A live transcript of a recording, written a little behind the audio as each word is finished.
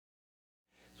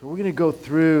So we're going to go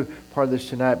through part of this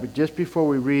tonight, but just before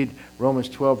we read Romans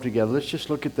 12 together, let's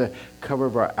just look at the cover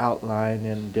of our outline.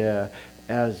 And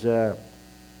as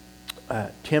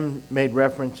Tim made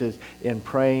references in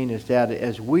praying, is that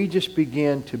as we just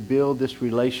begin to build this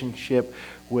relationship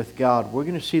with God, we're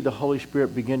going to see the Holy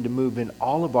Spirit begin to move in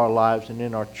all of our lives and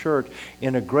in our church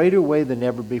in a greater way than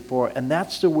ever before. And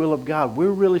that's the will of God.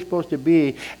 We're really supposed to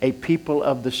be a people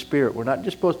of the Spirit. We're not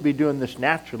just supposed to be doing this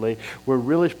naturally. We're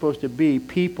really supposed to be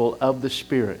people of the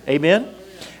Spirit. Amen?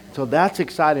 So that's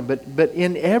exciting. But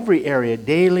in every area,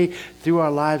 daily, through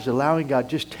our lives, allowing God,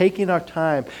 just taking our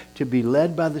time to be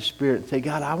led by the Spirit and say,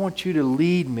 God, I want you to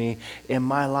lead me in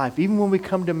my life. Even when we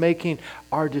come to making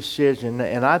our decision.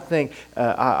 And I think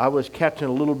I was catching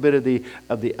a little bit of the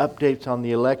updates on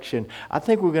the election. I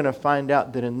think we're going to find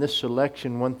out that in this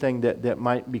election, one thing that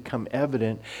might become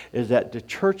evident is that the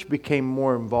church became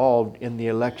more involved in the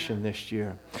election this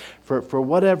year. For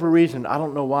whatever reason, I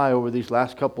don't know why, over these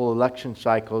last couple election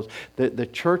cycles, the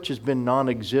church has been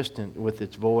non-existent with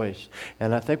its voice.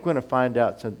 And I think we're going to find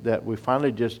out that we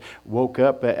finally just woke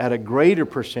up at a greater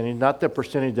percentage, not the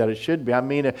percentage that it should be. I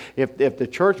mean, if the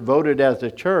church voted as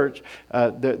a church,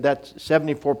 that's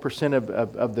 74%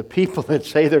 of the people that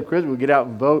say they're Christian would get out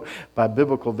and vote by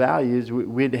biblical values.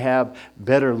 We'd have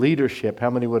better leadership. How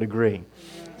many would agree?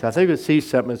 So I think we'll see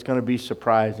something that's going to be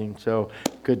surprising. So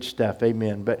good stuff.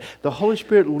 Amen. But the Holy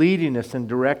Spirit leading us and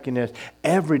directing us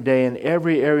every day in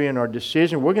every area in our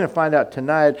decision. We're going to find out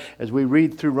tonight as we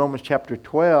read through Romans chapter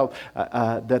 12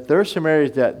 that there are some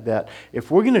areas that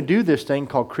if we're going to do this thing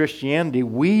called Christianity,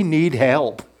 we need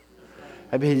help.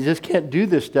 I mean, you just can't do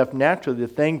this stuff naturally. The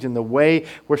things and the way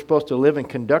we're supposed to live and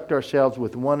conduct ourselves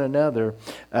with one another,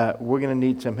 we're going to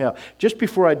need some help. Just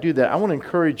before I do that, I want to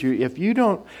encourage you, if you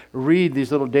don't read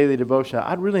these little daily devotions,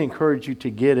 I'd really encourage you to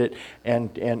get it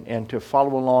and to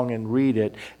follow along and read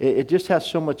it. It just has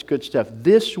so much good stuff.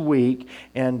 This week,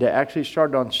 and actually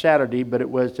started on Saturday, but it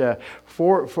was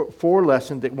four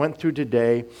lessons that went through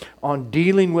today on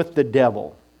dealing with the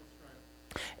devil.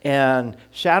 And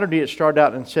Saturday it started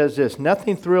out and says this: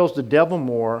 nothing thrills the devil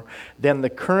more than the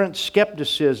current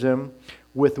skepticism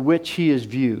with which he is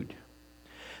viewed.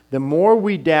 The more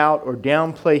we doubt or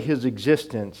downplay his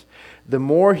existence, the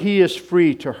more he is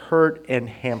free to hurt and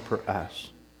hamper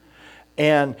us.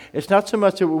 And it's not so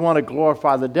much that we want to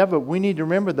glorify the devil. We need to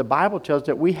remember the Bible tells us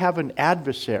that we have an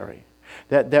adversary.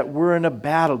 That we're in a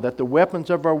battle, that the weapons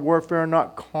of our warfare are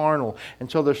not carnal.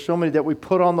 And so there's so many that we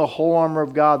put on the whole armor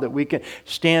of God that we can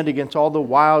stand against all the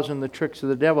wiles and the tricks of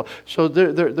the devil. So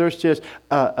there's this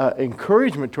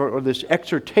encouragement to, or this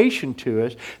exhortation to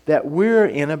us that we're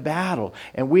in a battle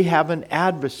and we have an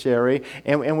adversary,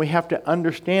 and we have to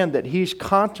understand that he's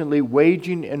constantly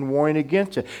waging and warring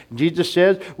against it. Jesus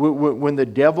says when the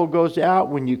devil goes out,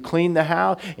 when you clean the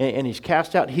house and he's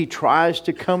cast out, he tries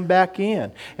to come back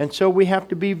in. And so we have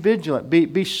to be vigilant,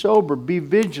 be sober, be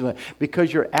vigilant,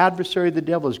 because your adversary, the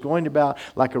devil, is going about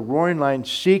like a roaring lion,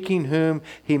 seeking whom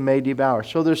he may devour.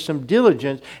 So there's some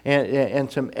diligence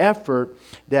and some effort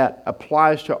that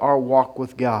applies to our walk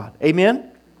with God.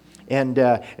 Amen? And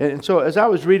so as I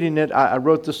was reading it, I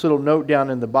wrote this little note down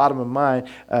in the bottom of mine,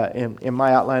 in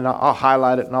my outline. I'll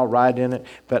highlight it and I'll write in it.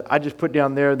 But I just put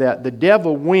down there that the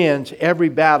devil wins every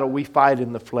battle we fight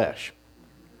in the flesh.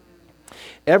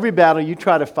 Every battle you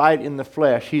try to fight in the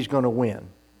flesh, he's going to win.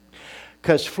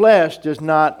 Because flesh does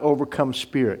not overcome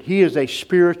spirit. He is a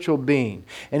spiritual being.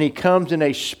 And he comes in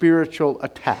a spiritual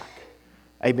attack.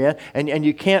 Amen? And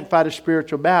you can't fight a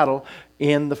spiritual battle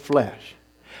in the flesh.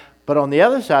 But on the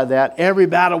other side of that, every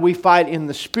battle we fight in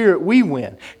the Spirit, we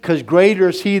win. Because greater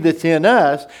is He that's in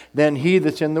us than he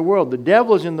that's in the world. The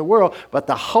devil is in the world, but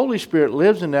the Holy Spirit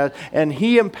lives in us, and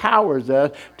He empowers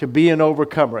us to be an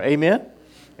overcomer. Amen?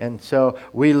 And so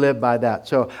we live by that.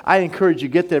 So I encourage you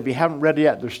to get there. If you haven't read it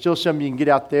yet, there's still some you can get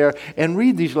out there and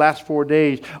read these last 4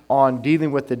 days on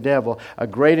dealing with the devil. A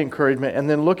great encouragement. And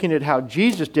then looking at how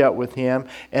Jesus dealt with him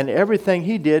and everything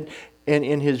He did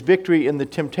in His victory in the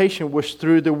temptation was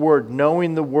through the Word,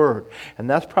 knowing the Word. And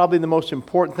that's probably the most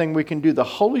important thing we can do. The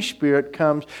Holy Spirit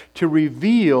comes to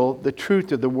reveal the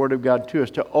truth of the Word of God to us,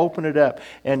 to open it up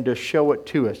and to show it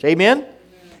to us. Amen?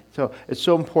 So it's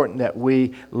so important that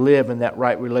we live in that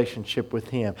right relationship with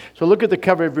Him. So look at the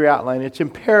cover of your outline. It's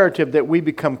imperative that we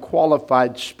become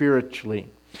qualified spiritually,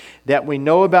 that we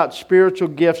know about spiritual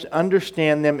gifts,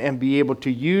 understand them, and be able to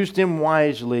use them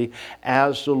wisely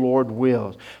as the Lord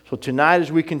wills. So tonight,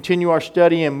 as we continue our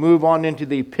study and move on into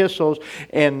the epistles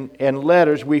and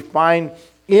letters, we find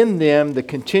in them the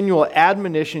continual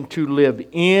admonition to live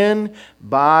in,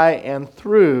 by, and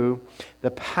through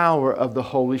the power of the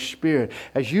Holy Spirit.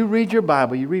 As you read your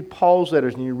Bible, you read Paul's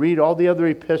letters, and you read all the other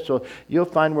epistles, you'll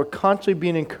find we're constantly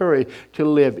being encouraged to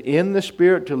live in the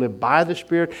Spirit, to live by the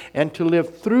Spirit, and to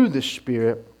live through the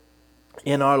Spirit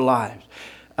in our lives.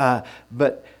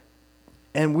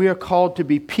 And we are called to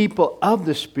be people of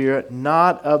the Spirit,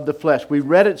 not of the flesh. We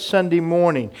read it Sunday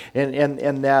morning,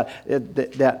 and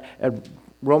that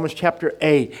Romans chapter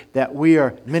 8, that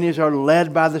many are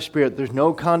led by the Spirit. There's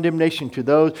no condemnation to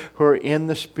those who are in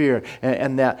the Spirit.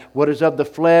 And that what is of the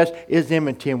flesh is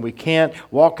enmity. And we can't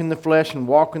walk in the flesh and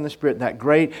walk in the Spirit. That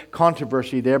great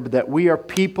controversy there, but that we are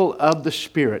people of the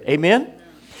Spirit. Amen?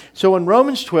 So in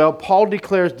Romans 12, Paul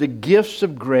declares the gifts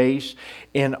of grace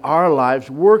in our lives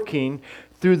working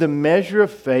through the measure of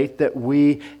faith that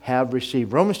we have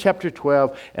received. Romans chapter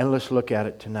 12, and let's look at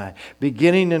it tonight.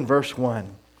 Beginning in verse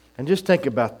 1. And just think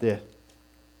about this.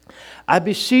 I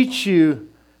beseech you,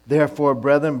 therefore,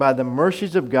 brethren, by the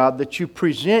mercies of God, that you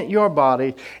present your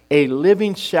body a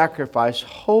living sacrifice,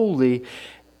 holy,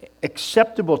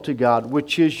 acceptable to God,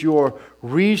 which is your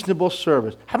reasonable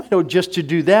service. How many know just to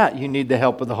do that, you need the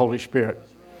help of the Holy Spirit?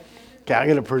 Okay, I'm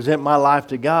going to present my life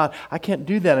to God. I can't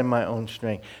do that in my own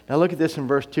strength. Now look at this in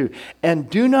verse 2. And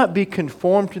do not be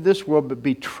conformed to this world, but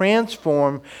be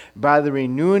transformed by the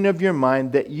renewing of your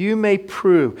mind, that you may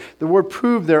prove. The word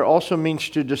prove there also means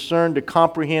to discern, to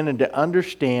comprehend, and to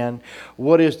understand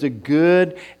what is the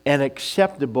good and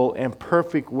acceptable and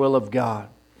perfect will of God.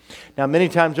 Now, many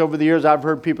times over the years, I've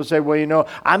heard people say, well,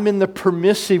 I'm in the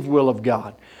permissive will of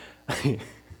God.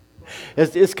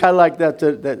 It's kind of like that.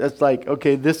 That's like,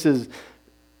 okay, this is,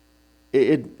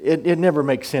 it never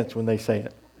makes sense when they say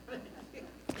it.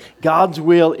 God's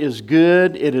will is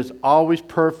good, it is always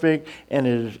perfect, and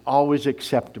it is always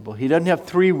acceptable. He doesn't have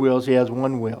three wills, He has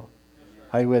one will.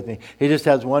 Are you with me? He just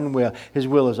has one will. His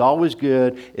will is always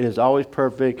good, it is always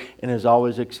perfect, and is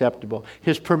always acceptable.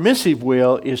 His permissive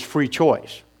will is free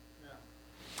choice.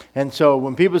 And so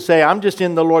when people say, I'm just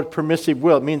in the Lord's permissive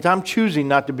will, it means I'm choosing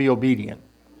not to be obedient.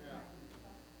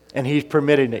 And He's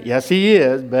permitting it. Yes, He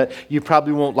is, but you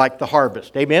probably won't like the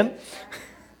harvest. Amen?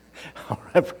 All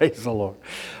right, praise the Lord.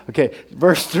 Okay,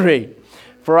 verse 3.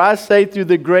 For I say through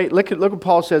the great, look what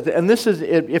Paul says, and this is,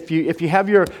 if you have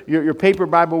your paper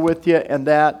Bible with you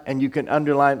and you can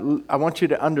underline, I want you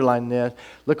to underline this.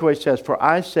 Look at what he says, for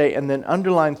I say, and then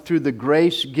underline through the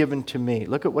grace given to me.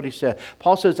 Look at what he said.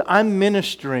 Paul says, I'm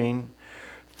ministering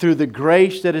through the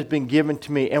grace that has been given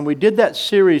to me. And we did that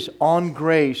series on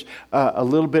grace a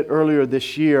little bit earlier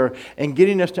this year, and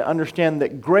getting us to understand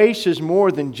that grace is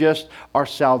more than just our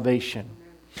salvation.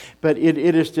 But it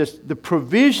is just the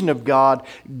provision of God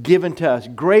given to us.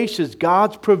 Grace is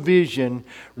God's provision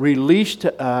released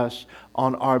to us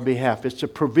on our behalf. It's the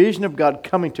provision of God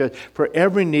coming to us for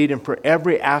every need and for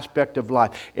every aspect of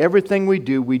life. Everything we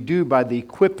do by the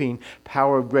equipping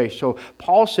power of grace. So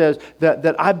Paul says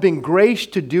that I've been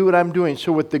graced to do what I'm doing.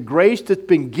 So with the grace that's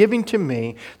been given to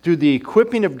me, through the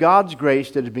equipping of God's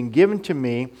grace that has been given to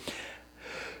me,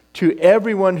 to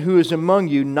everyone who is among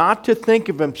you, not to think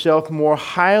of himself more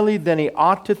highly than he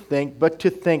ought to think, but to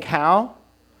think how?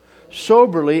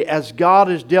 Soberly, as God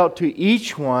has dealt to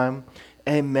each one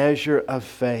a measure of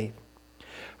faith.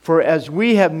 For as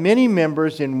we have many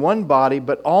members in one body,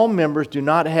 but all members do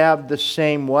not have the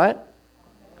same what?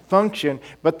 Function,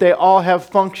 but they all have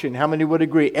function. How many would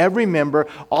agree? Every member,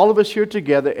 all of us here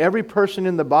together, every person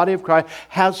in the body of Christ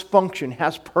has function,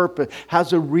 has purpose,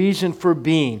 has a reason for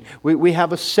being. We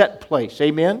have a set place.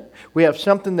 Amen? We have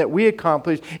something that we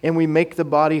accomplish and we make the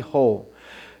body whole.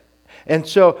 And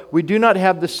so we do not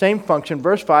have the same function.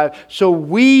 Verse 5, so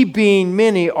we being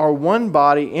many are one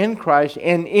body in Christ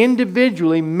and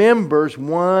individually members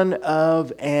one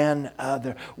of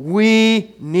another.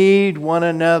 We need one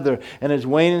another. And as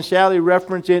Wayne and Sally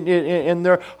reference in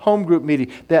their home group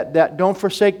meeting, that don't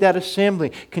forsake that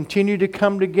assembly. Continue to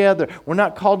come together. We're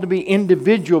not called to be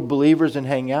individual believers and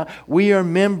hang out. We are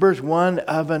members one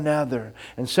of another.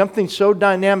 And something so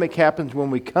dynamic happens when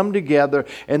we come together,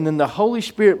 and then the Holy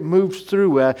Spirit moves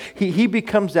through us. He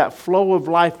becomes that flow of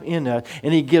life in us,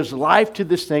 and He gives life to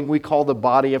this thing we call the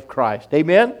body of Christ.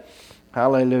 Amen?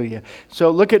 Hallelujah.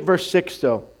 So look at verse 6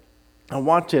 though. And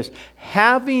watch this.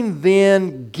 Having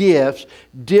then gifts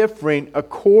differing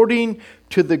according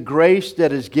to the grace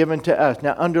that is given to us.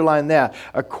 Now underline that.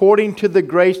 According to the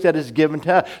grace that is given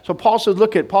to us. So Paul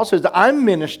says, I'm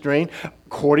ministering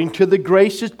according to the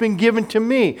grace that's been given to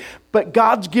me. But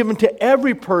God's given to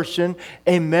every person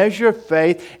a measure of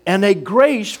faith and a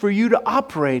grace for you to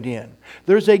operate in.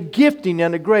 There's a gifting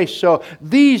and a grace. So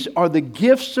these are the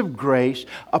gifts of grace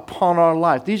upon our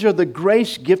life. These are the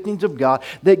grace giftings of God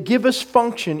that give us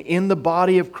function in the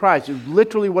body of Christ. It's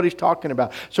literally what he's talking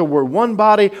about. So we're one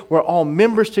body, we're all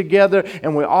members together,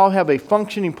 and we all have a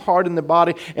functioning part in the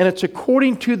body. And it's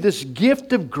according to this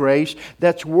gift of grace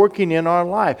that's working in our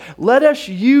life. Let us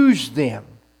use them.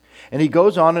 And he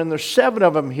goes on, and there's 7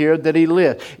 of them here that he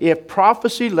lists. If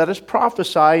prophecy, let us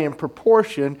prophesy in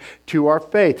proportion to our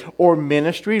faith. Or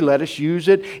ministry, let us use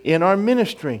it in our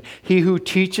ministry. He who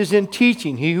teaches in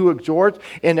teaching, he who exhorts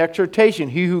in exhortation,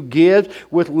 he who gives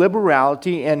with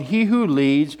liberality, and he who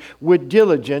leads with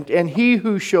diligence, and he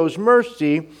who shows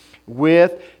mercy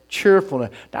with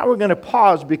cheerfulness. Now we're going to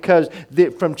pause because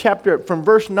from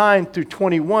verse 9 through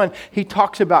 21, he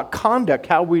talks about conduct,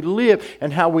 how we live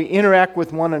and how we interact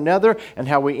with one another and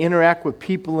how we interact with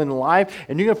people in life.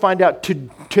 And you're going to find out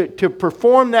to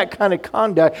perform that kind of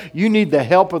conduct, you need the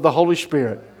help of the Holy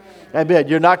Spirit. I bet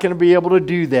you're not going to be able to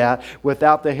do that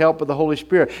without the help of the Holy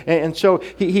Spirit. And so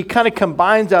he kind of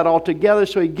combines that all together.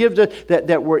 So he gives us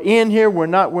that we're in here. We're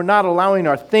not allowing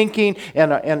our thinking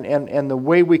and the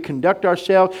way we conduct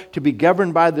ourselves to be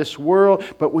governed by this world.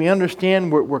 But we understand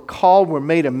we're called. We're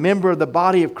made a member of the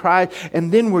body of Christ.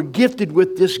 And then we're gifted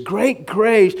with this great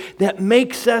grace that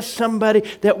makes us somebody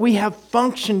that we have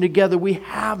functioned together. We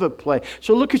have a place.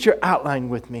 So look at your outline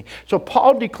with me. So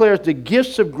Paul declares the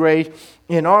gifts of grace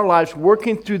in our lives,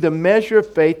 working through the measure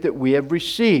of faith that we have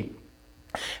received.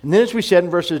 And then, as we said in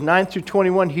verses 9 through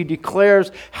 21, he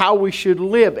declares how we should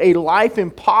live, a life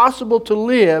impossible to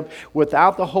live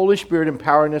without the Holy Spirit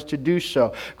empowering us to do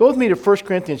so. Go with me to 1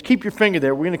 Corinthians. Keep your finger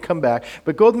there. We're going to come back.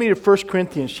 But go with me to 1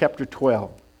 Corinthians chapter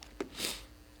 12.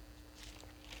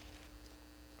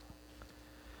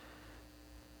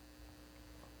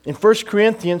 In 1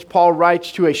 Corinthians, Paul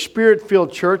writes to a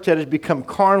spirit-filled church that has become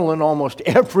carnal in almost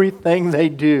everything they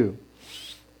do.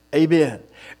 Amen.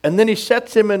 And then he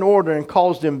sets them in order and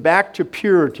calls them back to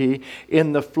purity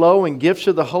in the flow and gifts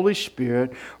of the Holy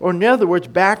Spirit, or in other words,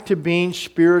 back to being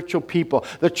spiritual people.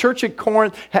 The church at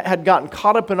Corinth had gotten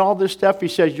caught up in all this stuff. He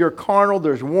says, you're carnal,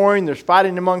 there's warring, there's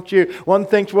fighting amongst you. One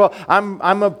thinks, well, I'm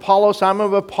of Apollos, I'm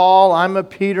of Paul, I'm of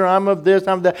Peter, I'm of this,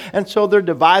 I'm of that. And so they're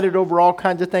divided over all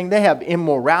kinds of things. They have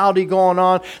immorality going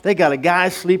on. They got a guy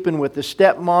sleeping with the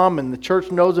stepmom, and the church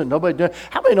knows it, nobody does.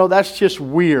 How many know that's just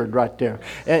weird right there?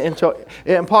 And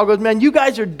Paul goes, man, you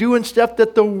guys are doing stuff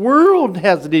that the world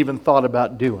hasn't even thought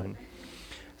about doing.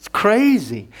 It's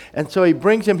crazy. And so he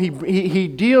brings them, he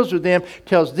deals with them,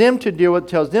 tells them to deal with,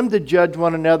 tells them to judge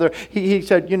one another. He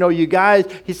said, you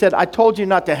guys, he said, I told you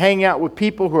not to hang out with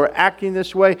people who are acting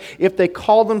this way if they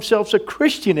call themselves a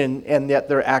Christian and yet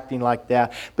they're acting like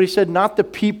that. But he said, not the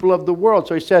people of the world.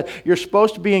 So he said, you're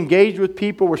supposed to be engaged with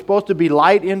people. We're supposed to be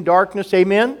light in darkness.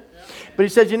 Amen? But he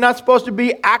says you're not supposed to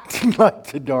be acting like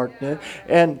the darkness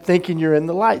and thinking you're in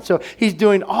the light. So he's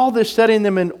doing all this, setting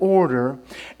them in order.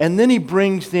 And then he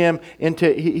brings them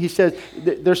into, he says,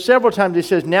 there's several times he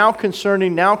says, now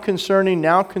concerning.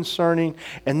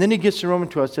 And then he gets to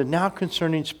Romans 12 and says, now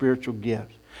concerning spiritual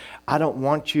gifts. I don't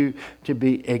want you to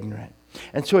be ignorant.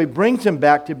 And so he brings them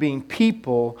back to being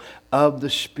people of the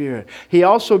Spirit. He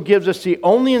also gives us the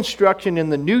only instruction in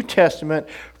the New Testament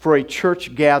for a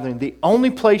church gathering. The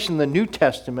only place in the New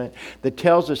Testament that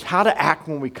tells us how to act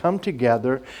when we come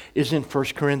together is in 1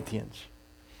 Corinthians.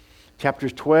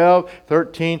 Chapters 12,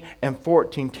 13, and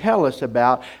 14 tell us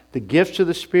about the gifts of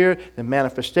the Spirit, the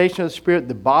manifestation of the Spirit,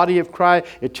 the body of Christ.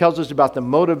 It tells us about the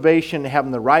motivation,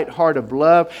 having the right heart of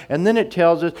love. And then it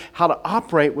tells us how to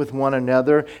operate with one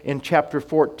another in chapter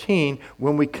 14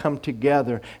 when we come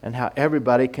together and how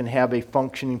everybody can have a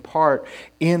functioning part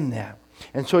in that.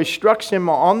 And so he instructs them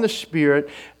on the Spirit,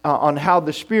 on how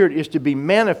the Spirit is to be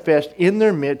manifest in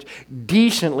their midst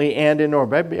decently and in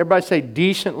order. Everybody say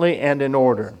decently and in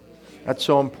order. That's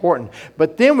so important.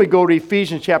 But then we go to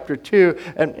Ephesians chapter 2.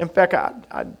 And in fact,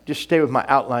 I just stay with my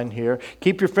outline here.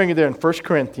 Keep your finger there in 1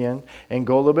 Corinthians and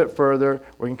go a little bit further.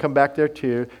 We can come back there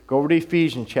too. Go over to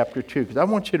Ephesians chapter 2 because I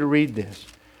want you to read this.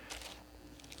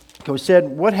 So we said,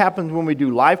 what happens when we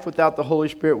do life without the Holy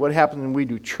Spirit? What happens when we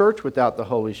do church without the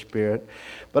Holy Spirit?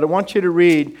 But I want you to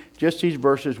read just these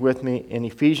verses with me in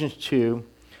Ephesians 2,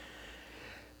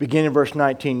 beginning in verse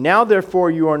 19. Now therefore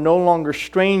you are no longer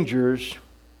strangers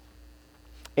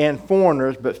and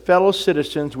foreigners, but fellow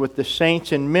citizens with the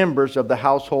saints and members of the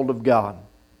household of God.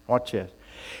 Watch this.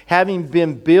 Having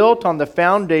been built on the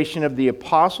foundation of the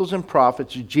apostles and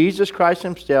prophets, Jesus Christ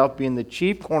himself being the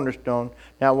chief cornerstone.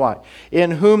 Now what? In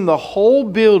whom the whole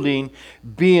building,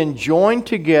 being joined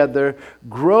together,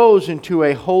 grows into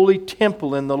a holy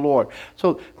temple in the Lord.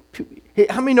 So,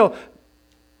 how many know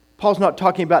Paul's not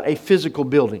talking about a physical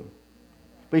building,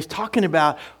 but he's talking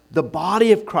about the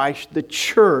body of Christ, the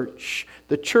church.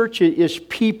 The church is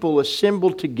people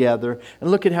assembled together.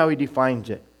 And look at how he defines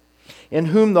it. In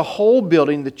whom the whole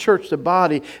building, the church, the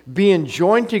body, being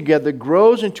joined together,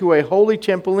 grows into a holy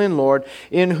temple in Lord,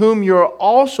 in whom you're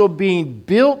also being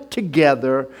built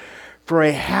together for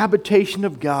a habitation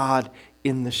of God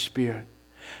in the Spirit.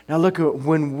 Now look,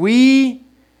 when we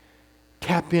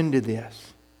tap into this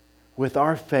with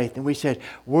our faith, and we said,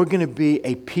 we're going to be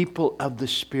a people of the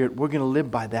Spirit. We're going to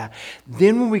live by that.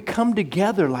 Then when we come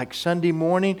together like Sunday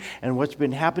morning and what's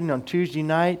been happening on Tuesday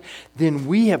night, then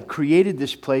we have created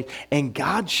this place, and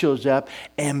God shows up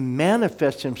and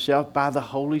manifests Himself by the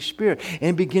Holy Spirit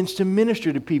and begins to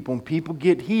minister to people. And people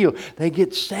get healed. They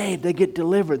get saved. They get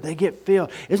delivered. They get filled.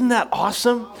 Isn't that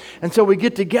awesome? And so we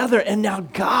get together, and now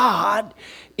God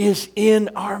is in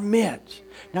our midst.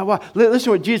 Now, listen to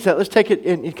what Jesus said. Let's take it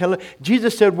in kind of.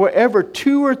 Jesus said, wherever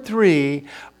 2 or 3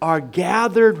 are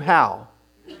gathered, how?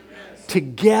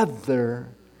 Together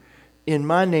in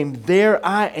my name, there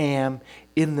I am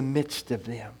in the midst of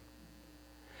them.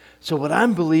 So what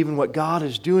I'm believing, what God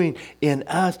is doing in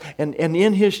us and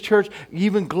in His church,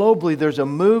 even globally, there's a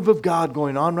move of God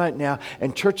going on right now.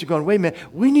 And churches are going, wait a minute,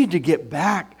 we need to get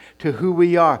back to who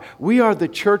we are. We are the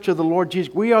church of the Lord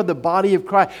Jesus. We are the body of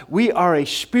Christ. We are a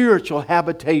spiritual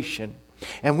habitation.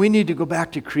 And we need to go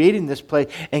back to creating this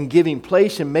place and giving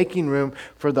place and making room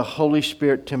for the Holy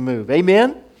Spirit to move.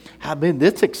 Amen? I mean,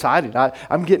 it's exciting.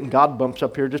 I'm getting God bumps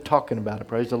up here just talking about it.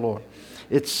 Praise the Lord.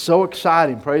 It's so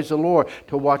exciting, praise the Lord,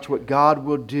 to watch what God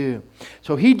will do.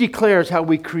 So He declares how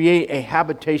we create a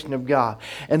habitation of God.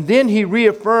 And then He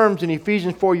reaffirms in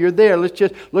Ephesians 4, you're there. Let's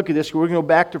just look at this. We're going to go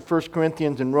back to 1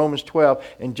 Corinthians and Romans 12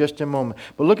 in just a moment.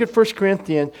 But look at 1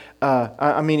 Corinthians,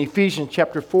 Ephesians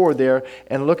chapter 4 there,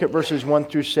 and look at verses 1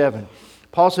 through 7.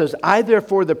 Paul says, I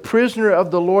therefore, the prisoner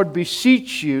of the Lord,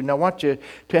 beseech you, now watch it,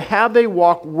 to have a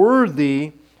walk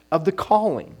worthy of the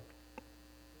calling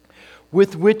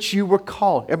with which you were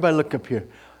called. Everybody look up here.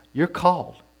 You're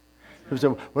called. You say,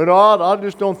 well, I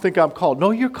just don't think I'm called.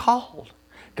 No, you're called.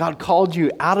 God called you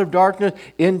out of darkness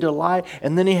into light,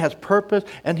 and then He has purpose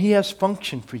and He has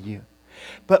function for you.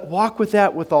 But walk with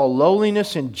that with all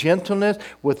lowliness and gentleness,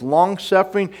 with long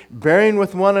suffering, bearing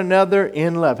with one another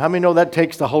in love. How many know that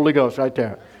takes the Holy Ghost right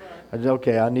there?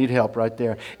 Okay, I need help right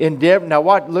there. Now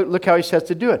what? Look how He says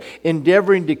to do it.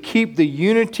 Endeavoring to keep the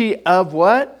unity of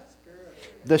what?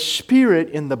 The Spirit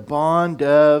in the bond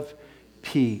of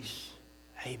peace.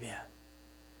 Amen.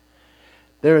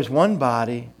 There is one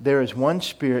body, there is one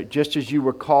Spirit, just as you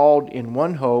were called in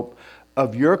one hope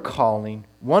of your calling,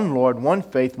 one Lord, one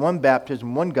faith, one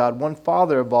baptism, one God, one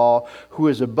Father of all, who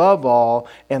is above all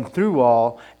and through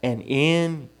all and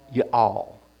in you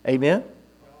all. Amen?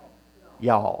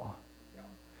 Y'all.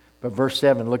 But verse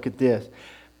 7, look at this.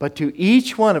 But to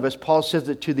each one of us, Paul says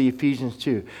it to the Ephesians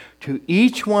too, to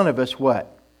each one of us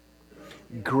what?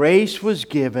 Grace was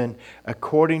given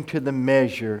according to the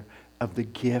measure of the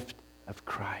gift of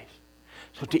Christ.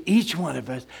 So to each one of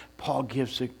us, Paul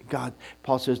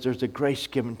says there's a grace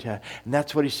given to us. And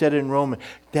that's what he said in Romans,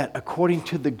 that according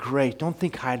to the grace, don't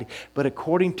think highly, but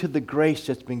according to the grace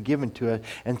that's been given to us.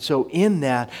 And so in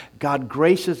that, God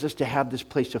graces us to have this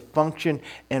place of function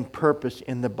and purpose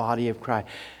in the body of Christ.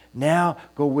 Now,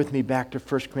 go with me back to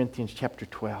 1 Corinthians chapter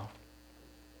 12.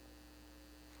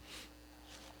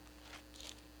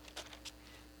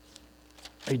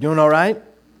 Are you doing all right?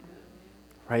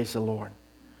 Praise the Lord.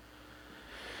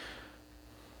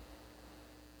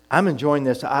 I'm enjoying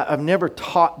this. I've never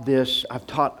taught this. I've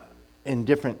taught in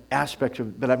different aspects of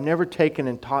it, but I've never taken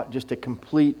and taught just a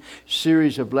complete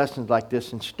series of lessons like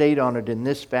this and stayed on it in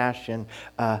this fashion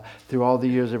through all the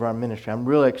years of our ministry. I'm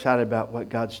really excited about what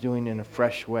God's doing in a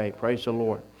fresh way. Praise the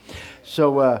Lord.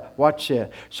 So watch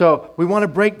this. So we want to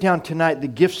break down tonight the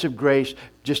gifts of grace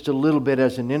just a little bit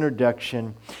as an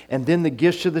introduction, and then the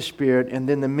gifts of the Spirit, and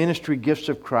then the ministry gifts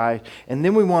of Christ, and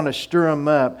then we want to stir them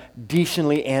up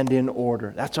decently and in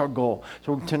order. That's our goal.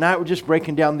 So tonight we're just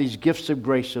breaking down these gifts of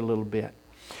grace a little bit.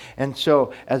 And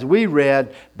so as we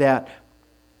read that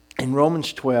in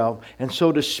Romans 12, and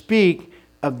so to speak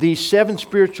of these 7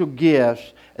 spiritual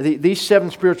gifts, these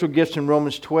 7 spiritual gifts in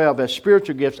Romans 12 as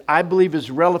spiritual gifts, I believe is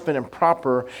relevant and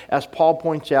proper, as Paul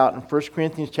points out in 1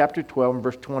 Corinthians chapter 12 and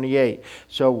verse 28.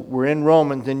 So we're in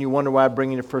Romans, and you wonder why I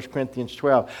bring you to 1 Corinthians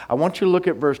 12. I want you to look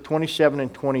at verse 27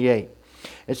 and 28.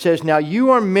 It says, now you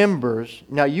are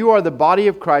the body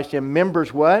of Christ, and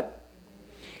members what?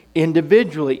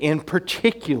 Individually, in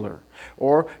particular.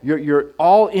 Or you're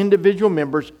all individual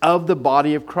members of the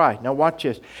body of Christ. Now watch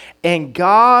this. And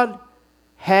God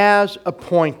has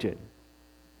appointed.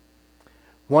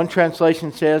 One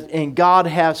translation says, and God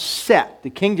has set. The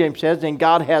King James says, and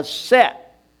God has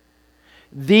set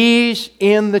these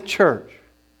in the church.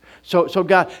 So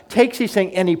God takes these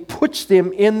things and He puts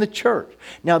them in the church.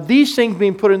 Now these things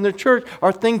being put in the church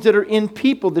are things that are in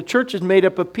people. The church is made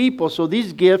up of people. So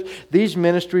these gifts, these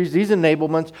ministries, these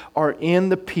enablements are in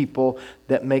the people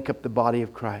that make up the body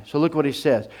of Christ. So look what He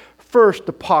says. First,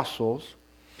 apostles.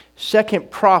 Second,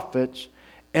 prophets.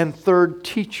 And third,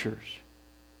 teachers.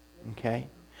 Okay?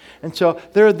 And so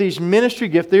there are these ministry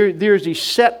gifts. There's these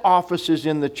set offices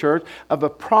in the church of a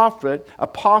prophet,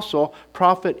 apostle,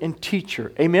 prophet, and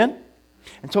teacher. Amen?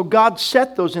 And so God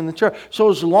set those in the church. So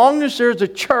as long as there's a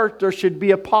church, there should be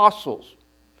apostles.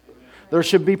 There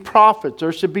should be prophets.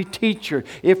 There should be teachers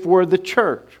if we're the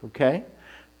church. Okay?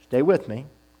 Stay with me.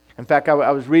 In fact,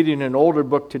 I was reading an older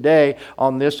book today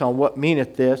on this, on what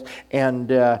meaneth this, and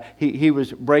he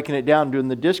was breaking it down during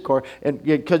the discourse. And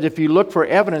because if you look for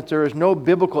evidence, there is no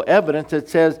biblical evidence that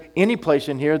says any place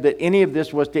in here that any of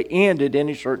this was to end at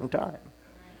any certain time.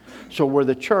 So we're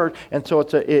the church, and so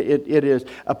it is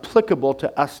applicable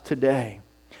to us today.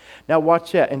 Now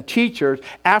watch that. And teachers,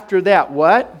 after that,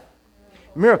 what?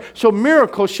 Miracles. So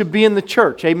miracles should be in the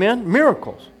church. Amen?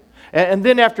 Miracles. And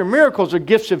then after miracles are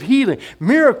gifts of healing.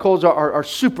 Miracles are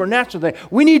supernatural things.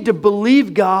 We need to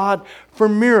believe God for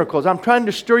miracles. I'm trying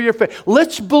to stir your faith.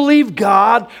 Let's believe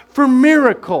God for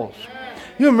miracles.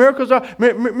 You know,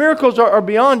 miracles are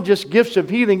beyond just gifts of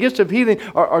healing. Gifts of healing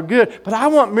are good. But I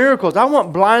want miracles. I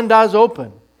want blind eyes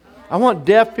open. I want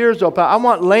deaf ears open. I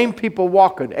want lame people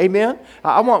walking. Amen?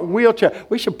 I want wheelchair.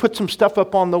 We should put some stuff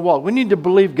up on the wall. We need to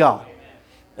believe God.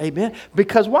 Amen.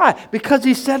 Because why? Because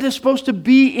He said it's supposed to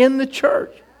be in the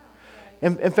church.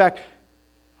 In fact,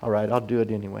 all right, I'll do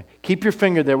it anyway. Keep your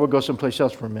finger there. We'll go someplace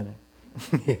else for a minute.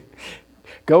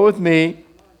 Go with me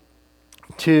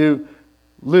to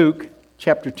Luke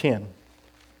chapter 10.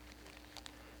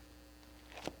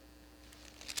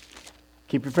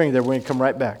 Keep your finger there. We're going to come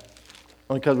right back.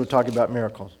 Only because we're talking about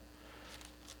miracles.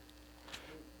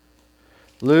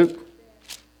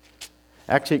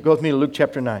 Actually, go with me to Luke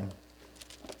chapter 9.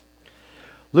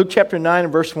 Luke chapter 9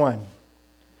 and verse 1.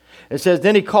 It says,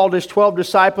 then He called His 12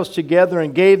 disciples together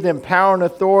and gave them power and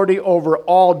authority over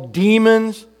all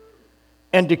demons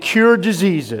and to cure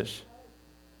diseases.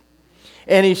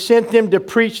 And He sent them to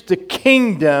preach the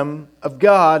kingdom of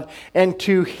God and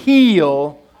to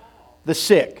heal the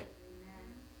sick.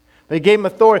 They gave them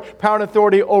authority, power and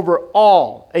authority over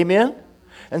all. Amen?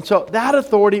 And so that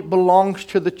authority belongs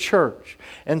to the church.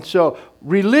 And so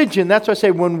religion, that's why I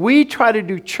say when we try to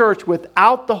do church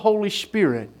without the Holy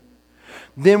Spirit,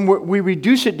 then we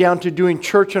reduce it down to doing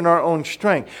church in our own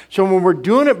strength. So when we're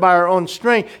doing it by our own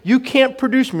strength, you can't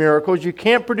produce miracles, you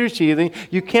can't produce healing,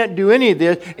 you can't do any of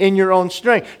this in your own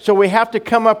strength. So we have to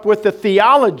come up with a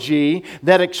theology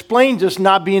that explains us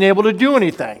not being able to do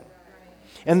anything.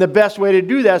 And the best way to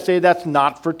do that is say that's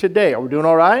not for today. Are we doing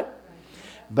all right?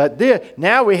 But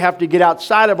now we have to get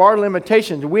outside of our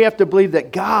limitations. We have to believe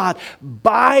that God,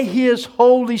 by His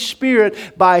Holy Spirit,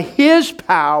 by His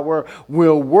power,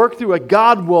 will work through it.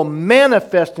 God will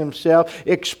manifest Himself,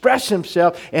 express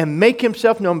Himself, and make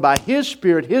Himself known by His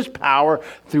Spirit, His power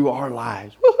through our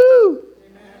lives. Woohoo!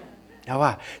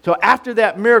 Now, so after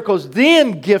that, miracles,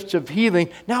 then gifts of healing.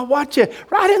 Now watch it.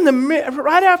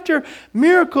 Right after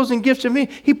miracles and gifts of healing,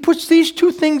 He puts these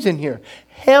two things in here.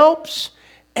 Helps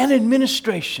and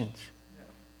administrations.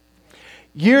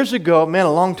 Years ago, a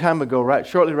long time ago,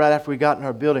 shortly after we got in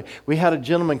our building, we had a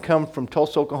gentleman come from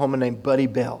Tulsa, Oklahoma named Buddy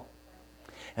Bell.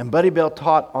 And Buddy Bell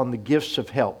taught on the gifts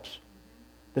of helps,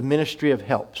 the ministry of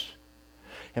helps.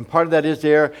 And part of that is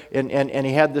there, and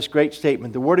he had this great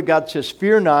statement. The Word of God says,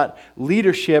 fear not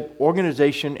leadership,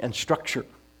 organization, and structure.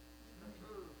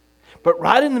 But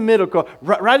right in the middle,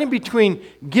 right in between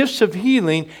gifts of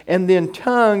healing and then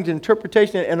tongues,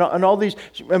 interpretation, and all these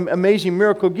amazing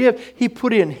miracle gifts, He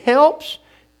put in helps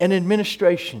and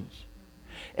administrations.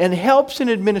 And helps and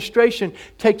administration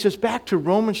takes us back to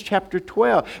Romans chapter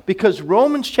 12. Because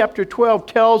Romans chapter 12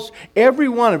 tells every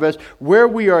one of us where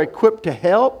we are equipped to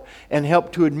help and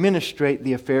help to administrate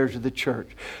the affairs of the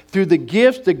church. Through the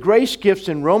gifts, the grace gifts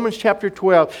in Romans chapter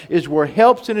 12 is where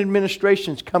helps and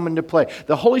administrations come into play.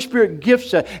 The Holy Spirit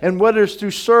gifts us, and whether it's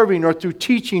through serving or through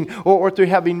teaching or through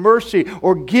having mercy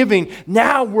or giving,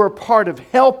 now we're a part of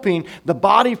helping the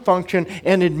body function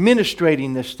and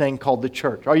administrating this thing called the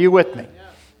church. Are you with me?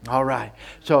 All right.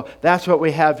 So that's what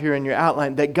we have here in your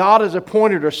outline. That God has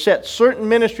appointed or set certain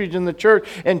ministries in the church.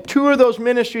 And two of those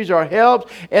ministries are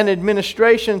helps and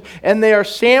administration. And they are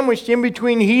sandwiched in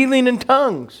between healing and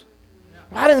tongues.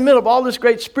 Right in the middle of all this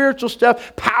great spiritual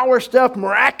stuff, power stuff,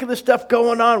 miraculous stuff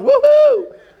going on.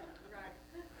 Woohoo!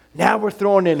 Now we're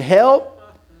throwing in help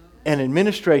and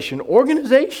administration,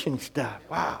 organization stuff.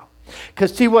 Wow.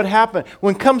 Because see what happened,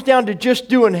 when it comes down to just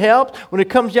doing help, when it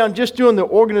comes down just doing the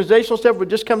organizational stuff, when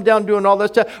it just comes down doing all that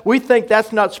stuff, we think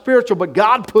that's not spiritual, but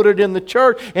God put it in the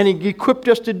church and He equipped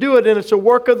us to do it, and it's a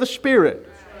work of the Spirit.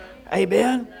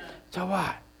 Amen? So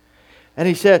why? And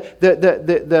he said,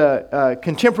 the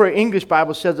contemporary English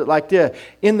Bible says it like this: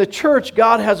 in the church,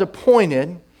 God has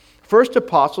appointed first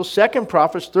apostles, second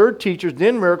prophets, third teachers,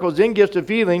 then miracles, then gifts of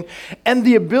healing, and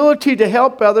the ability to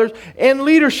help others, and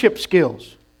leadership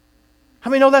skills.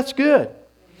 How many know that's good?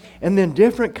 And then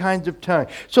different kinds of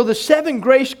tongues. So the 7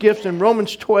 grace gifts in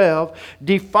Romans 12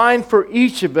 define for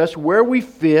each of us where we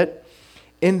fit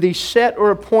in the set or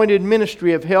appointed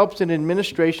ministry of helps and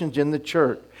administrations in the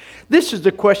church. This is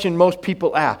the question most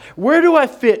people ask. Where do I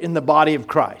fit in the body of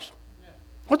Christ?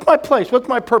 What's my place? What's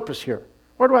my purpose here?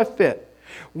 Where do I fit?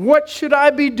 What should I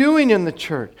be doing in the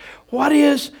church? What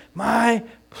is my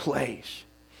place?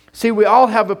 See, we all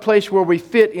have a place where we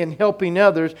fit in helping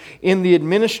others in the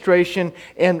administration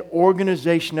and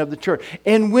organization of the church.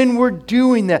 And when we're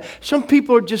doing that, some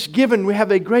people are just given. We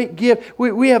have a great gift.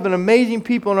 We have an amazing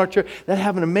people in our church that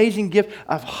have an amazing gift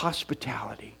of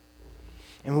hospitality.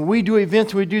 And when we do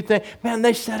events, we do things, man,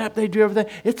 they set up, they do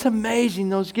everything. It's amazing,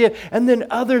 those gifts. And then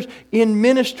others in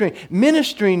ministering.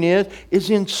 Ministering is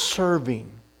in serving.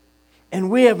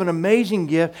 And we have an amazing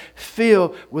gift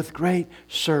filled with great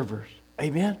servers.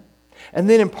 Amen? And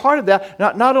then in part of that,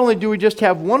 not only do we just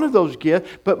have one of those gifts,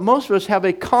 but most of us have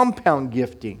a compound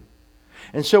gifting.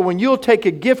 And so when you'll take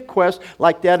a gift quest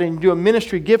like that and you do a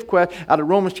ministry gift quest out of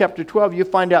Romans chapter 12, you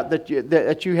find out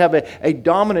that you have a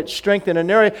dominant strength in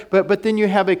an area, but then you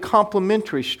have a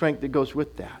complementary strength that goes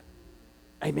with that.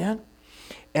 Amen?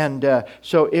 And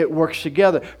so it works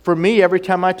together. For me, every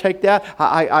time I take that,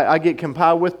 I get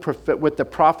compiled with the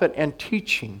prophet and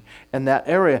teaching in that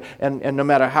area. And no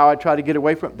matter how I try to get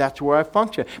away from it, that's where I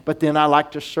function. But then I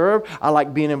like to serve. I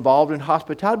like being involved in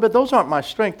hospitality. But those aren't my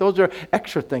strength. Those are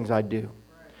extra things I do.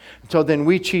 So then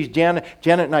we tease Janet.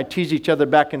 Janet and I tease each other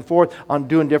back and forth on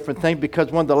doing different things,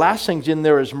 because one of the last things in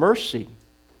there is mercy.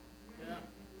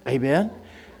 Amen?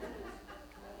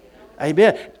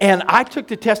 Amen. And I took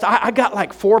the test. I got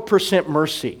like 4%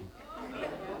 mercy.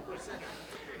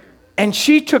 And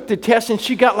she took the test and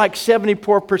she got like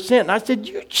 74%. And I said,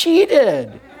 you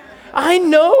cheated. I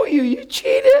know you. You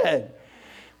cheated.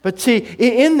 But see,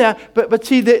 in that, but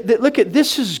see, look at,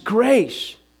 this is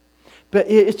grace. But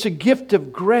it's a gift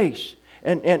of grace.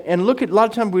 And look at, a lot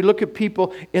of times we look at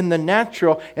people in the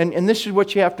natural, and this is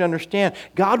what you have to understand.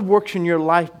 God works in your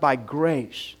life by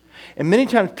grace. And many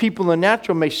times people in the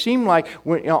natural may seem like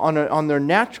on their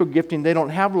natural gifting they don't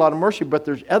have a lot of mercy, but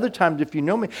there's other times, if you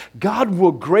know me, God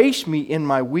will grace me in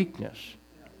my weakness.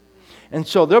 And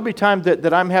so there'll be times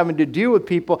that I'm having to deal with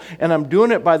people and I'm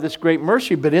doing it by this great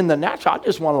mercy, but in the natural I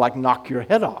just want to like knock your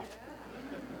head off.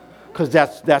 Because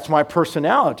that's my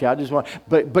personality. I just want,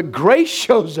 but grace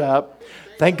shows up.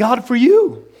 Thank God for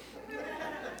you.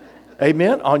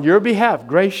 Amen. On your behalf,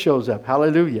 grace shows up.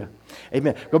 Hallelujah.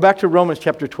 Amen. Go back to Romans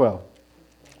chapter 12.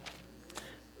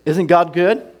 Isn't God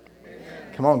good? Amen.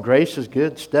 Come on, grace is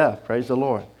good stuff. Praise the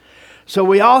Lord. So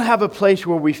we all have a place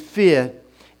where we fit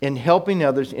in helping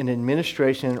others in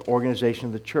administration and organization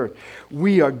of the church.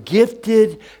 We are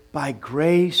gifted by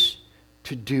grace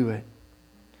to do it.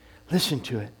 Listen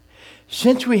to it.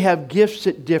 Since we have gifts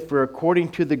that differ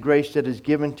according to the grace that is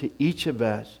given to each of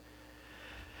us,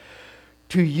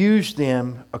 to use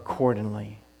them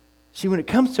accordingly. See, when it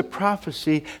comes to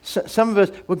prophecy, some of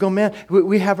us will go, man,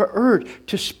 we have an urge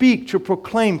to speak, to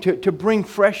proclaim, to bring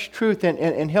fresh truth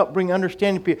and help bring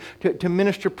understanding to people, to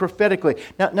minister prophetically.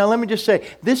 Now let me just say,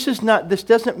 this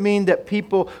doesn't mean that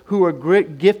people who are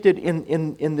gifted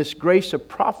in this grace of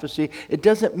prophecy, it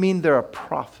doesn't mean they're a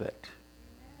prophet.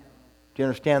 Do you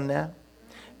understand that?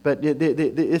 But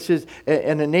this is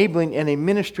an enabling and a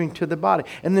ministering to the body.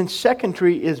 And then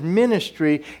secondary is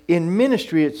ministry. In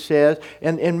ministry it says,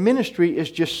 and ministry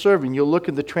is just serving. You'll look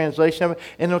at the translation of it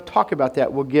and it'll talk about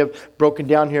that. We'll give broken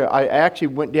down here. I actually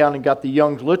went down and got the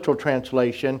Young's literal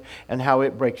translation and how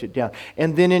it breaks it down.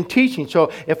 And then in teaching.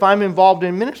 So if I'm involved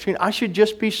in ministry, I should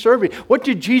just be serving. What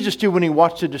did Jesus do when He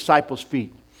washed the disciples'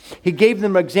 feet? He gave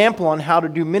them an example on how to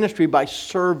do ministry by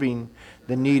serving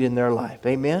the need in their life.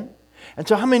 Amen? And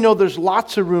so how many know there's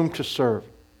lots of room to serve?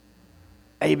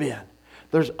 Amen.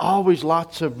 There's always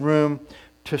lots of room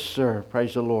to serve.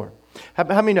 Praise the Lord. How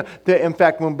many know that, in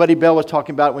fact, when Buddy Bell was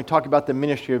talking about it, when we talk about the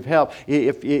ministry of help,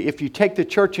 if you take the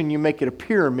church and you make it a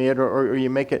pyramid or you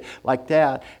make it like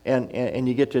that and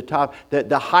you get to the top,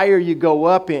 the higher you go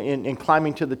up in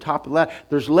climbing to the top of that,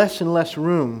 there's less and less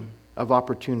room of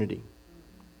opportunity.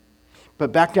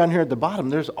 But back down here at the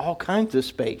bottom, there's all kinds of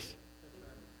space.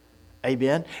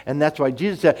 Amen? And that's why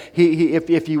Jesus said,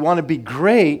 if you want to be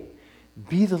great,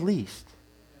 be the least.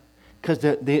 Because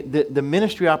the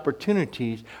ministry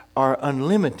opportunities are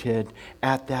unlimited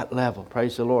at that level.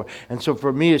 Praise the Lord. And so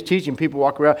for me as teaching, people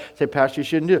walk around and say, Pastor, you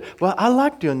shouldn't do it. Well, I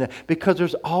like doing that because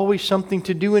there's always something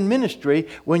to do in ministry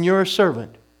when you're a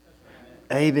servant.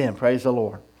 Amen. Praise the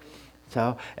Lord.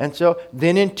 So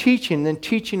then in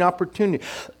teaching opportunity.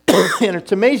 And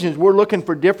it's amazing as we're looking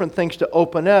for different things to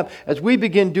open up. As we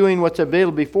begin doing what's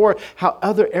available before, how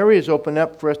other areas open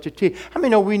up for us to teach. How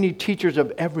many know we need teachers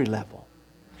of every level?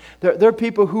 There are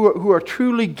people who are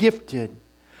truly gifted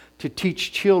to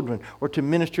teach children or to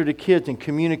minister to kids and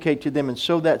communicate to them and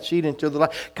sow that seed into their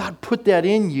life. God put that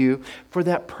in you for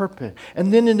that purpose.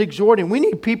 And then in exhorting, we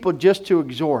need people just to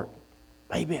exhort.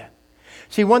 Amen.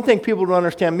 See, one thing people don't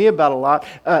understand me about a lot,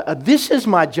 this is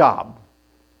my job.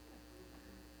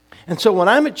 And so when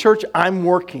I'm at church, I'm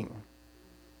working.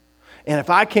 And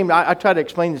if I try to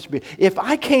explain this to you. If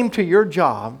I came to your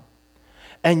job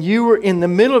and you were in the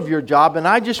middle of your job and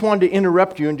I just wanted to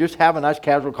interrupt you and just have a nice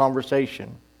casual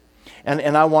conversation.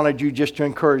 And I wanted you just to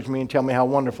encourage me and tell me how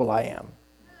wonderful I am.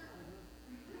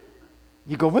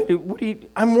 You go,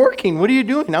 I'm working. What are you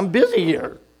doing? I'm busy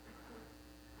here.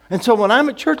 And so when I'm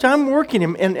at church, I'm working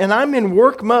and I'm in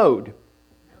work mode.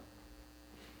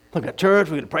 Look at church,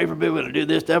 we're going to pray for people, we're going to do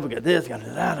this stuff, we got this, got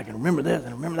that, I can remember this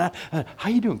and remember that. How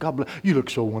you doing? God bless. You look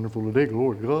so wonderful today,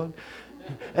 glory to God.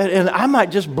 And I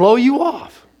might just blow you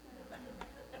off.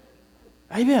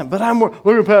 Amen. But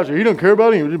look at Pastor, he don't care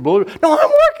about it. He just blow you. No, I'm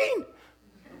working.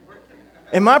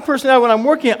 And my personality, when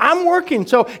I'm working.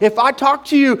 So if I talk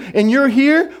to you and you're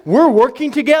here, we're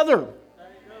working together.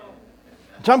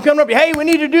 So I'm coming up, hey, we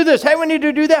need to do this. Hey, we need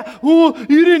to do that. Oh,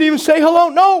 you didn't even say hello.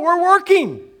 No, we're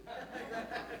working.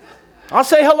 I'll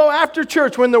say hello after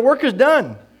church when the work is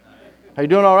done. Are you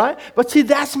doing all right? But see,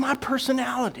 that's my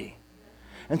personality.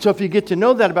 And so if you get to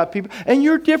know that about people, and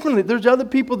you're differently, there's other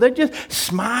people that just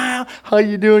smile. How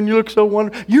you doing? You look so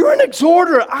wonderful. You're an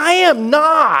exhorter. I am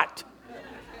not.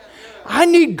 I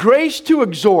need grace to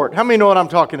exhort. How many know what I'm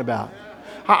talking about?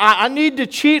 I need to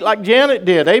cheat like Janet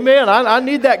did. Amen. I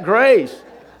need that grace.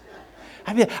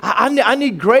 I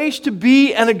need grace to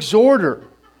be an exhorter.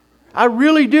 I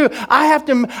really do. I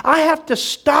have to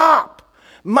stop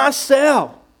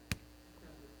myself.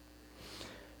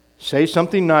 Say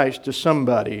something nice to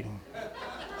somebody.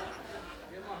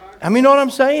 I mean, you know what I'm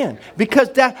saying? Because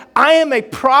I am a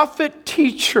prophet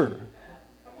teacher.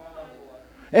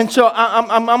 And so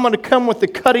I'm going to come with the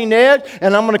cutting edge,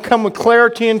 and I'm going to come with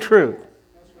clarity and truth.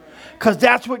 Because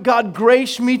that's what God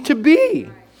graced me to be.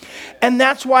 And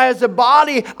that's why as a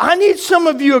body, I need some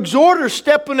of you exhorters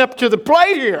stepping up to the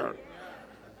plate here.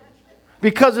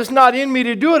 Because it's not in me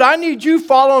to do it. I need you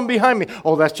following behind me.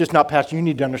 Oh, that's just not Pastor. You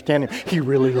need to understand him. He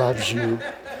really loves you.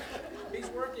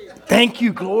 Thank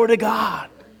you. Glory to God.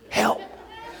 Help.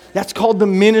 That's called the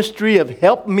ministry of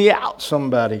help me out,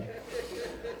 somebody.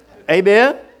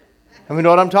 Amen? And we know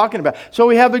what I'm talking about. So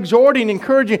we have exhorting,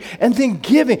 encouraging, and then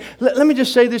giving. Let me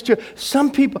just say this to you.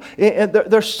 Some people,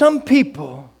 there's some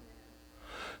people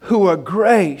who are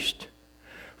graced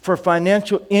for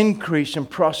financial increase and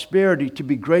prosperity to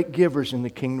be great givers in the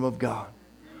kingdom of God.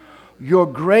 You're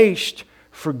graced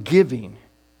for giving.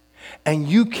 And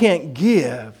you can't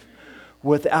give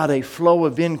without a flow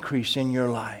of increase in your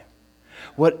life.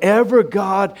 Whatever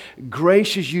God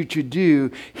graces you to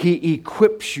do, He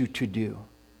equips you to do.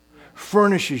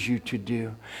 Furnishes you to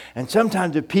do. And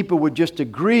sometimes if people would just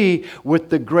agree with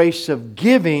the grace of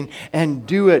giving and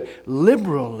do it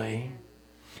liberally,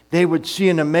 they would see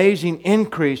an amazing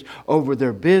increase over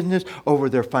their business, over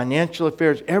their financial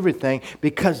affairs, everything,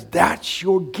 because that's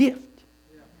your gift.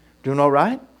 Doing all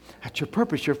right? That's your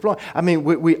purpose, your flow. I mean,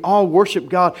 we all worship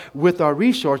God with our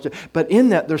resources, but in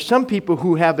that, there's some people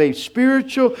who have a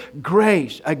spiritual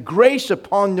grace, a grace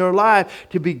upon their life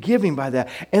to be giving by that,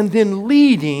 and then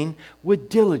leading with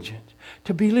diligence.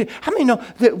 To be leading. How many know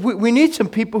that we need some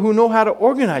people who know how to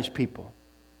organize people?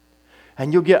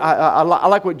 And you'll get, I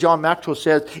like what John Maxwell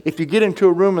says, if you get into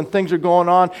a room and things are going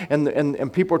on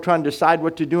and people are trying to decide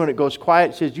what to do and it goes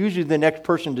quiet, it says usually the next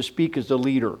person to speak is the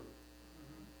leader.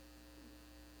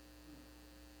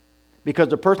 Because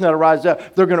the person that rises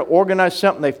up, they're going to organize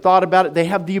something, they've thought about it, they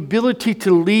have the ability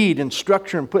to lead and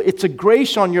structure and put, it's a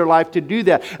grace on your life to do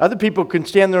that. Other people can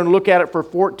stand there and look at it for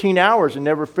 14 hours and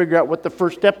never figure out what the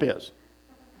first step is.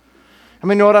 I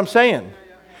mean, you know what I'm saying?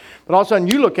 But all of a sudden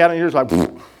you look at it and you're just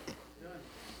like,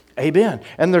 amen.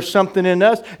 And there's something in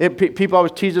us. People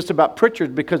always tease us about preachers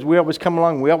because we always come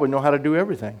along and we always know how to do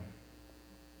everything.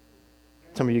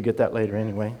 Some of you get that later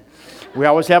anyway. We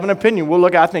always have an opinion. Well,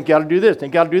 look, I think you ought to do this,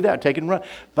 think you ought to do that, take it and run.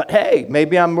 But hey,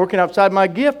 maybe I'm working outside my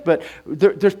gift, but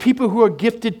there's people who are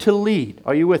gifted to lead.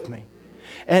 Are you with me?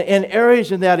 And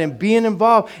areas in that, and being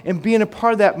involved and being a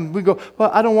part of that. And we go,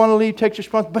 well, I don't want to lead, take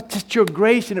responsibility, but it's your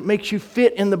grace and it makes you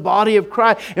fit in the body of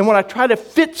Christ. And when I try to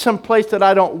fit someplace that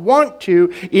I don't want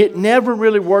to, it never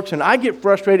really works. And I get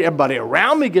frustrated. Everybody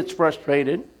around me gets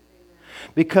frustrated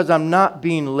because I'm not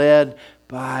being led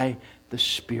by the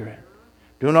Spirit.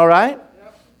 Doing all right?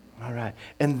 Yep. All right.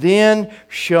 And then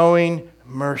showing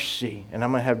mercy. And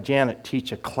I'm going to have Janet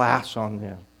teach a class on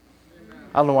this.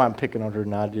 I don't know why I'm picking on her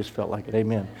now. I just felt like it.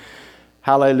 Amen.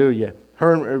 Hallelujah.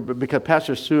 Because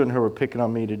Pastor Sue and her were picking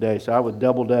on me today, so I was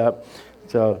doubled up.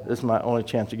 So this is my only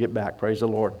chance to get back. Praise the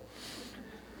Lord.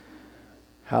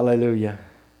 Hallelujah.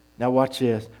 Now watch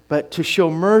this. But to show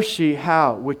mercy,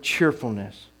 how? With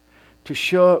cheerfulness. To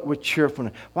show it with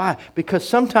cheerfulness. Why? Because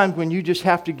sometimes when you just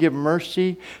have to give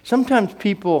mercy, sometimes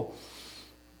people,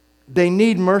 they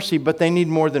need mercy, but they need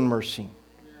more than mercy.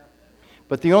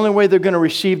 But the only way they're going to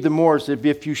receive the more is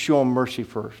if you show them mercy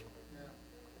first.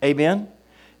 Amen?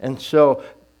 And so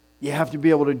you have to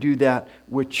be able to do that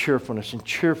with cheerfulness and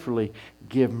cheerfully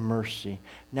give mercy.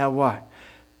 Now what?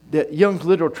 The Young's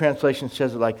Literal Translation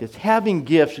says it like this. Having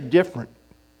gifts different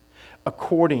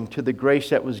according to the grace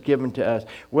that was given to us.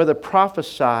 Whether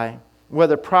prophecy,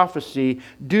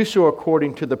 do so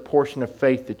according to the portion of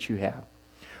faith that you have.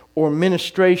 Or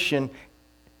ministration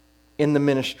in the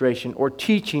ministration. Or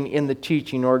teaching in the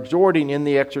teaching. Or exhorting in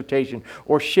the exhortation.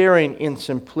 Or sharing in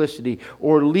simplicity.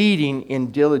 Or leading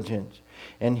in diligence.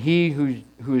 And he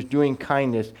who is doing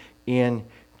kindness in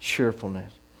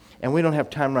cheerfulness. And we don't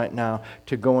have time right now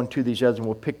to go into these others. And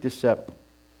we'll pick this up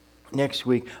next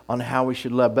week on how we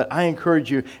should love. But I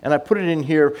encourage you, and I put it in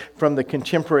here from the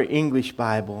Contemporary English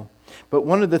Bible. But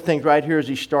one of the things right here as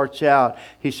he starts out,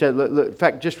 he said, look, in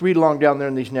fact, just read along down there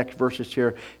in these next verses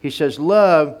here. He says,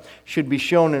 love should be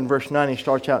shown in verse 9. He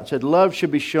starts out and said, love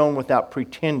should be shown without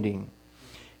pretending.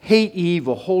 Hate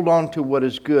evil, hold on to what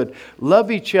is good.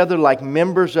 Love each other like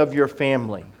members of your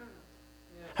family.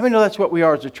 How many know that's what we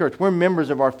are as a church? We're members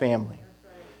of our family.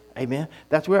 Amen.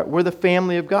 That's where we're the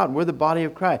family of God. We're the body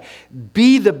of Christ.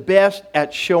 Be the best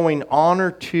at showing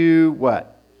honor to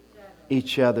what?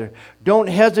 Each other. Don't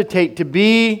hesitate to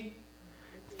be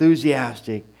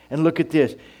enthusiastic. And look at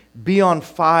this. Be on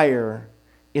fire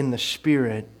in the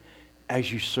Spirit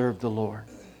as you serve the Lord.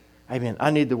 Amen. I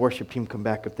need the worship team to come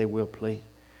back if they will, please.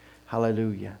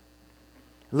 Hallelujah.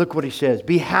 Look what he says.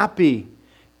 Be happy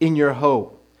in your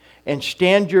hope and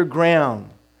stand your ground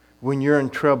when you're in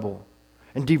trouble.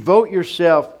 And devote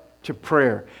yourself to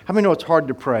prayer. How many know it's hard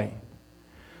to pray?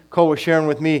 Cole was sharing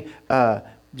with me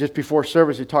just before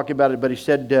service. He talked about it, but he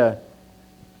said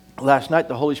last night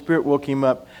the Holy Spirit woke him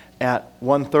up at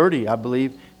 1:30, I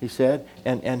believe he said,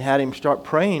 and had him start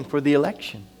praying for the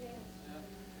election.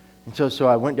 And so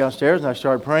I went downstairs and I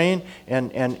started praying.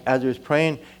 And as I was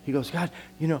praying, he goes, God,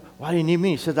 why do you need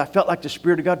me? He says, I felt like the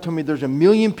Spirit of God told me there's 1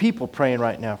 million people praying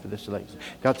right now for this election.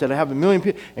 God said, I have 1 million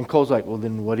people. And Cole's like, well,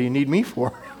 then what do you need me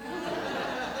for?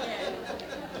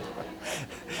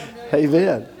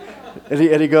 Amen.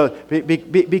 And he goes,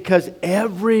 because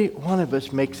every one of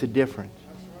us makes a difference.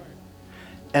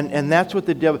 And that's what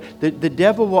the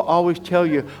devil will always tell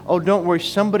you, oh, don't worry,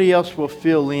 somebody else will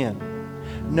fill in.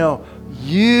 No,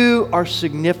 you are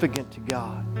significant to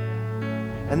God.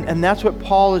 And that's what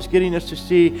Paul is getting us to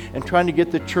see and trying to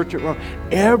get the church at Rome.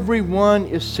 Everyone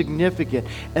is significant.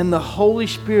 And the Holy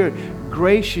Spirit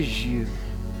graces you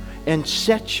and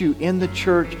sets you in the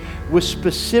church with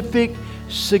specific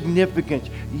significance.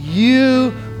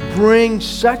 You bring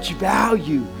such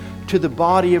value to the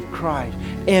body of Christ.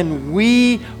 And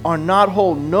we are not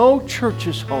whole. No church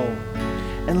is whole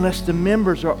unless the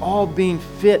members are all being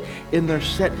fit in their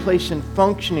set place and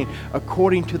functioning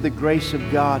according to the grace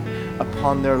of God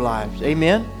upon their lives.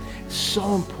 Amen?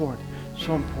 So important.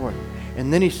 So important.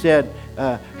 And then he said,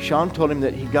 Sean told him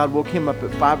that God woke him up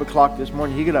at 5 o'clock this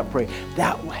morning. He got up and prayed.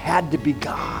 That had to be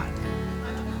God.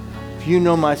 If you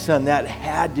know my son, that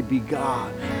had to be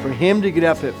God. For him to get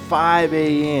up at 5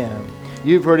 a.m.,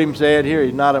 you've heard him say it here.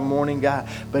 He's not a morning guy,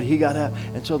 but he got up.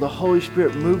 And so the Holy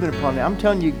Spirit moving upon him. I'm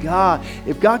telling you, God,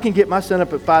 if God can get my son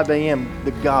up at 5 a.m., the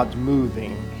God's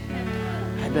moving.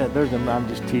 I'm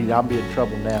just teasing. I'll be in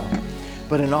trouble now.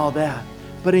 But in all that,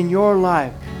 but in your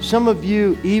life, some of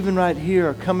you, even right here,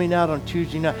 are coming out on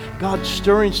Tuesday night. God's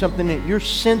stirring something in. You're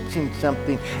sensing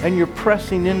something, and you're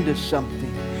pressing into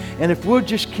something. And if we'll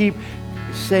just keep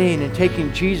saying and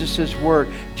taking Jesus' word,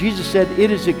 Jesus said, it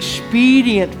is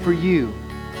expedient for you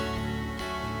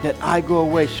that I go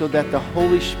away so that the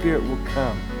Holy Spirit will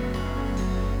come.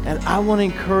 And I want to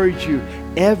encourage you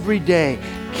every day,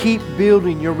 keep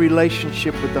building your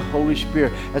relationship with the Holy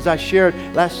Spirit. As I shared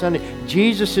last Sunday,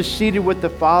 Jesus is seated with the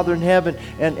Father in heaven,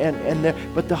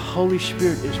 but the Holy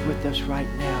Spirit is with us right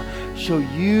now. So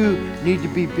you need to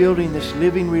be building this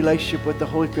living relationship with the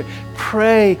Holy Spirit.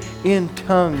 Pray in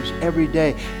tongues every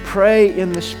day. Pray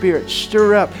in the Spirit.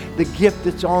 Stir up the gift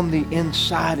that's on the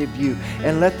inside of you.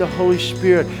 And let the Holy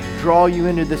Spirit draw you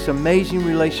into this amazing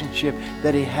relationship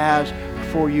that He has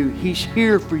for you. He's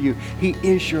here for you. He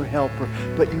is your helper.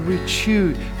 But we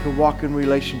choose to walk in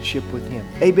relationship with Him.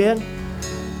 Amen?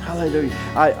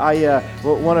 Hallelujah.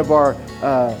 One of our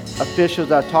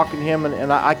officials, I was talking to him,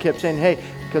 and I kept saying, hey,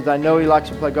 because I know he likes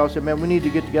to play golf. I said, man, we need to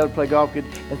get together to play golf.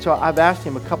 And so I've asked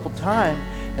him a couple times.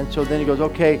 And so then he goes,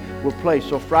 okay, we'll play.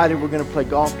 So Friday we're going to play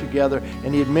golf together.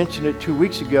 And he had mentioned it 2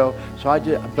 weeks ago. So I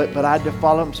had to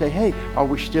follow up and say, hey, are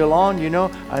we still on? You know,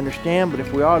 I understand, but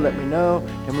if we are, let me know.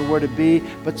 Tell me where to be.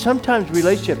 But sometimes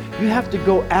relationship, you have to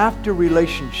go after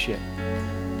relationship.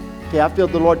 Okay, I feel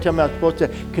the Lord tell me I'm supposed to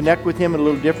connect with Him at a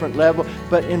little different level.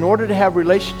 But in order to have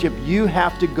relationship, you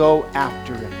have to go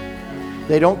after it.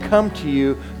 They don't come to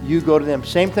you, you go to them.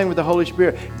 Same thing with the Holy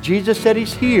Spirit. Jesus said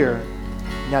He's here.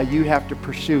 Now you have to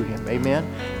pursue Him. Amen?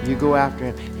 You go after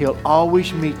Him. He'll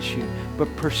always meet you.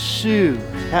 But pursue.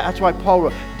 That's why Paul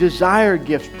wrote, desire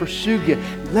gifts, pursue gifts.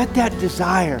 Let that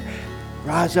desire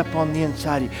rise up on the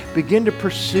inside of you. Begin to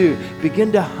pursue.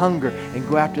 Begin to hunger and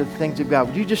go after the things of God.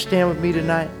 Would you just stand with me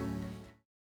tonight?